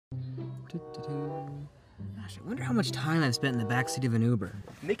Gosh, I wonder how much time I've spent in the backseat of an Uber.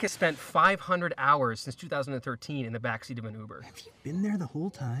 Nick has spent 500 hours since 2013 in the backseat of an Uber. Have you been there the whole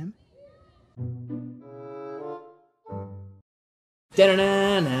time?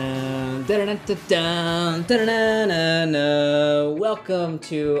 Welcome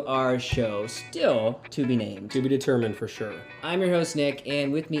to our show, still to be named. To be determined for sure. I'm your host, Nick,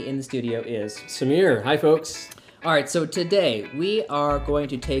 and with me in the studio is... Samhir. Hi, folks. All right, so today we are going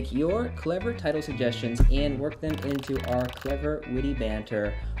to take your clever title suggestions and work them into our clever, witty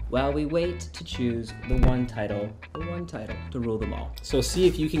banter while we wait to choose the one title to rule them all. So see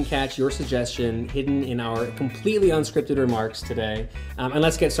if you can catch your suggestion hidden in our completely unscripted remarks today. And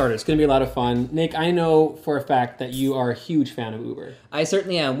let's get started. It's going to be a lot of fun. Nick, I know for a fact that you are a huge fan of Uber. I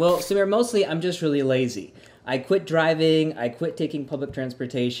certainly am. Well, Samhir, mostly I'm just really lazy. I quit driving, I quit taking public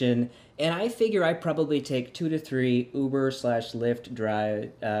transportation, and I figure I probably take 2 to 3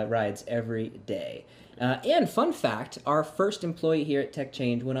 Uber/Lyft rides every day. And fun fact, our first employee here at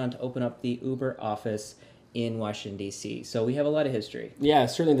TechChange went on to open up the Uber office in Washington, D.C. So we have a lot of history. Yeah,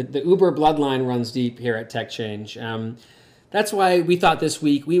 certainly the Uber bloodline runs deep here at TechChange. That's why we thought this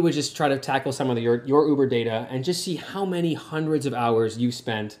week we would just try to tackle some of your Uber data and just see how many hundreds of hours you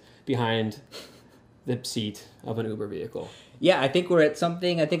spent behind the seat of an Uber vehicle. Yeah, I think we're at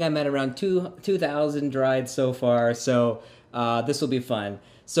something. I think I'm at around 2,000 rides so far, so this will be fun.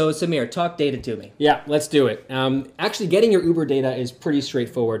 So, Samhir, talk data to me. Yeah, let's do it. Actually, getting your Uber data is pretty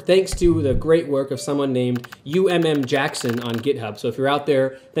straightforward, thanks to the great work of someone named Jackson on GitHub. So if you're out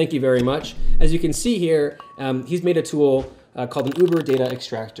there, thank you very much. As you can see here, he's made a tool called an Uber Data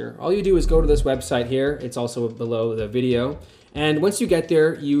Extractor. All you do is go to this website here. It's also below the video. And once you get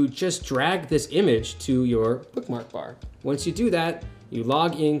there, you just drag this image to your bookmark bar. Once you do that, you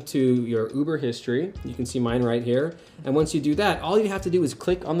log into your Uber history. You can see mine right here. And once you do that, all you have to do is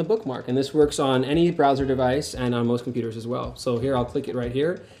click on the bookmark. And this works on any browser device and on most computers as well. So here, I'll click it right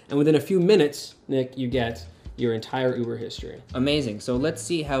here. And within a few minutes, Nick, you get your entire Uber history. Amazing. So let's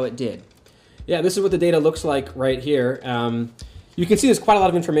see how it did. Yeah, this is what the data looks like right here. You can see there's quite a lot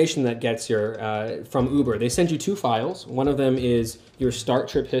of information that gets here from Uber. They send you 2 files. One of them is your start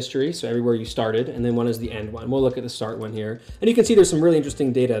trip history, so everywhere you started, and then one is the end one. We'll look at the start one here. And you can see there's some really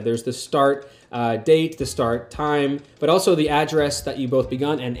interesting data. There's the start date, the start time, but also the address that you both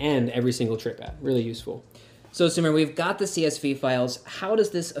begun and end every single trip at. Really useful. So, Samhir, we've got the CSV files. How does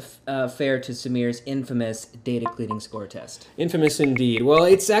this fare to Samhir's infamous data cleaning score test? Infamous indeed. Well,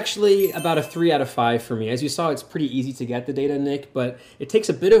 it's actually about a 3 out of 5 for me. As you saw, it's pretty easy to get the data, Nick, but it takes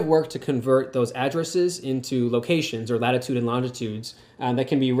a bit of work to convert those addresses into locations or latitude and longitudes that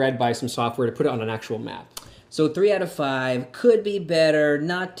can be read by some software to put it on an actual map. So 3 out of 5, could be better,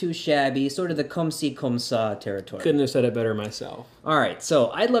 not too shabby, sort of the comme ci comme ça territory. Couldn't have said it better myself. All right, so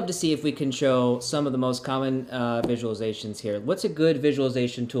I'd love to see if we can show some of the most common visualizations here. What's a good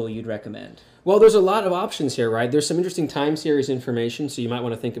visualization tool you'd recommend? Well, there's a lot of options here, right? There's some interesting time series information, so you might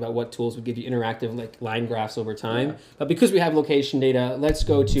want to think about what tools would give you interactive line graphs over time. Yeah. But because we have location data, let's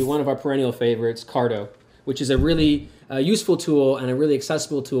go to one of our perennial favorites, Carto, which is a really useful tool and a really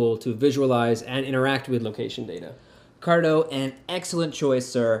accessible tool to visualize and interact with location data. Carto, an excellent choice,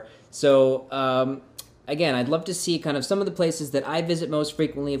 sir. So, again, I'd love to see kind of some of the places that I visit most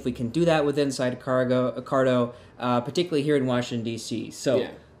frequently, if we can do that with inside Carto, particularly here in Washington, D.C. So,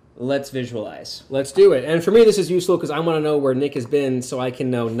 yeah. Let's visualize. Let's do it. And for me, this is useful because I want to know where Nick has been so I can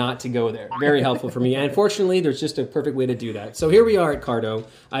know not to go there. Very helpful for me. And fortunately, there's just a perfect way to do that. So here we are at Carto.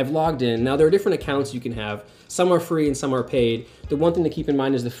 I've logged in. Now, there are different accounts you can have. Some are free and some are paid. The one thing to keep in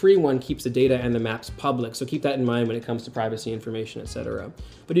mind is the free one keeps the data and the maps public. So keep that in mind when it comes to privacy information, etc.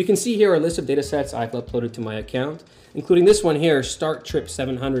 But you can see here a list of data sets I've uploaded to my account, including this one here, Start Trip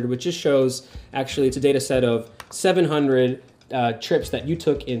 700, which just shows, actually, it's a data set of 700 trips that you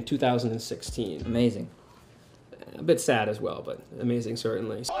took in 2016. Amazing. A bit sad as well, but amazing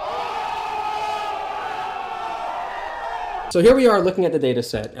certainly. So here we are looking at the data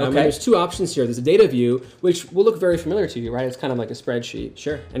set. Okay. There's 2 options here. There's a data view, which will look very familiar to you, right? It's kind of like a spreadsheet.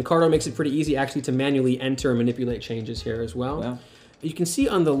 Sure. And Carto makes it pretty easy actually to manually enter and manipulate changes here as well. Wow. You can see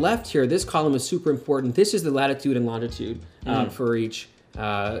on the left here, this column is super important. This is the latitude and longitude for each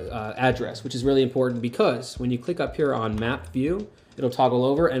address, which is really important because when you click up here on map view, it'll toggle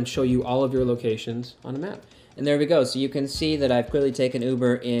over and show you all of your locations on a map. And there we go. So you can see that I've clearly taken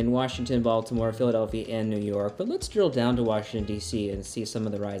Uber in Washington, Baltimore, Philadelphia, and New York. But let's drill down to Washington, D.C. and see some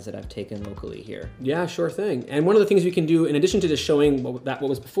of the rides that I've taken locally here. Yeah, sure thing. And one of the things we can do, in addition to just showing what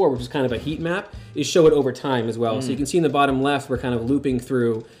was before, which is kind of a heat map, is show it over time as well. So you can see in the bottom left, we're kind of looping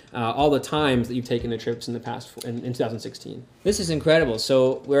through all the times that you've taken the trips in the past, in 2016. This is incredible.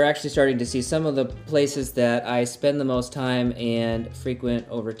 So we're actually starting to see some of the places that I spend the most time and frequent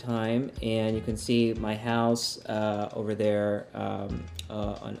over time. And you can see my house over there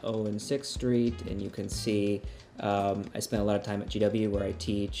on O and 6th Street. And you can see I spend a lot of time at GW where I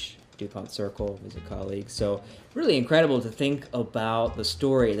teach, DuPont Circle, visit colleagues. So really incredible to think about the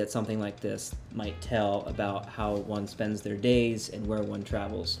story that something like this might tell about how one spends their days and where one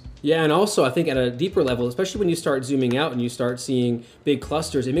travels. Yeah, and also I think at a deeper level, especially when you start zooming out and you start seeing big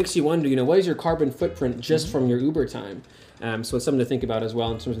clusters, it makes you wonder, what is your carbon footprint just from your Uber time? So it's something to think about as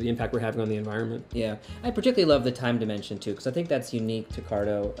well in terms of the impact we're having on the environment. Yeah, I particularly love the time dimension too, because I think that's unique to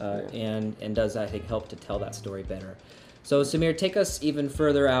Carto and does, I think, help to tell that story better. So Samhir, take us even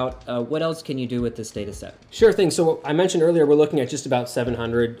further out. What else can you do with this data set? Sure thing. So I mentioned earlier we're looking at just about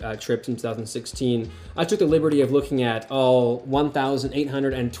 700 trips in 2016. I took the liberty of looking at all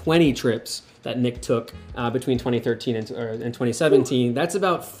 1,820 trips that Nick took between 2013 and 2017. That's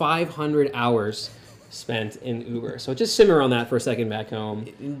about 500 hours spent in Uber. So just simmer on that for a second back home.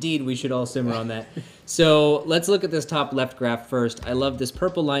 Indeed, we should all simmer on that. So let's look at this top left graph first. I love this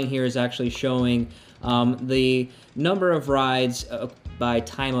purple line here is actually showing the number of rides by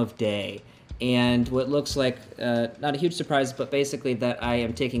time of day. And what looks like, not a huge surprise, but basically that I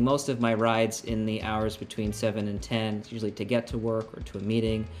am taking most of my rides in the hours between 7 and 10, usually to get to work or to a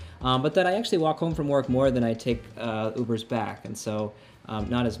meeting, but that I actually walk home from work more than I take Ubers back. And so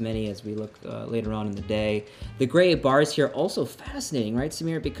not as many as we look later on in the day. The gray bars here also fascinating, right,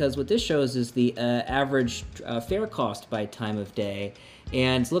 Samhir? Because what this shows is the average fare cost by time of day.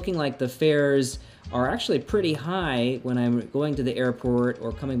 And it's looking like the fares are actually pretty high when I'm going to the airport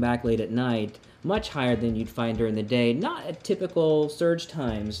or coming back late at night, much higher than you'd find during the day, not at typical surge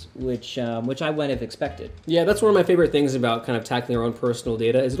times, which I wouldn't have expected. Yeah, that's one of my favorite things about kind of tackling our own personal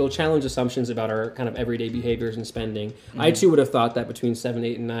data is it'll challenge assumptions about our kind of everyday behaviors and spending. I too would have thought that between 7,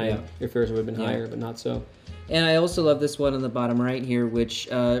 8, and 9, your fares would have been higher, but not so. And I also love this one on the bottom right here, which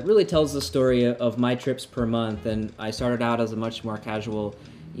really tells the story of my trips per month. And I started out as a much more casual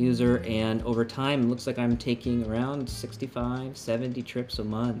user, and over time it looks like I'm taking around 65, 70 trips a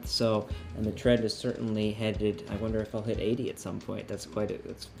month. So, and the trend is certainly headed, I wonder if I'll hit 80 at some point. That's quite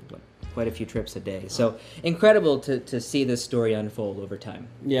a few trips a day. So incredible to see this story unfold over time.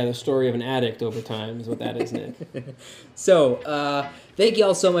 Yeah, the story of an addict over time is what that is, Nick. So, thank you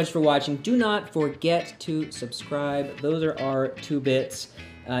all so much for watching. Do not forget to subscribe. Those are our 2 bits.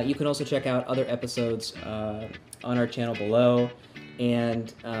 You can also check out other episodes on our channel below.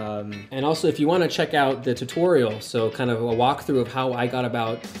 And also, if you want to check out the tutorial, so kind of a walkthrough of how I got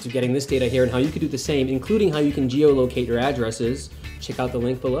about to getting this data here and how you could do the same, including how you can geolocate your addresses, check out the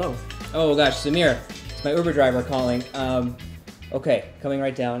link below. Oh gosh, Samhir, it's my Uber driver calling. Okay, coming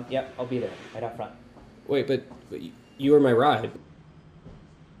right down. Yep, I'll be there, right out front. Wait, but you were my ride.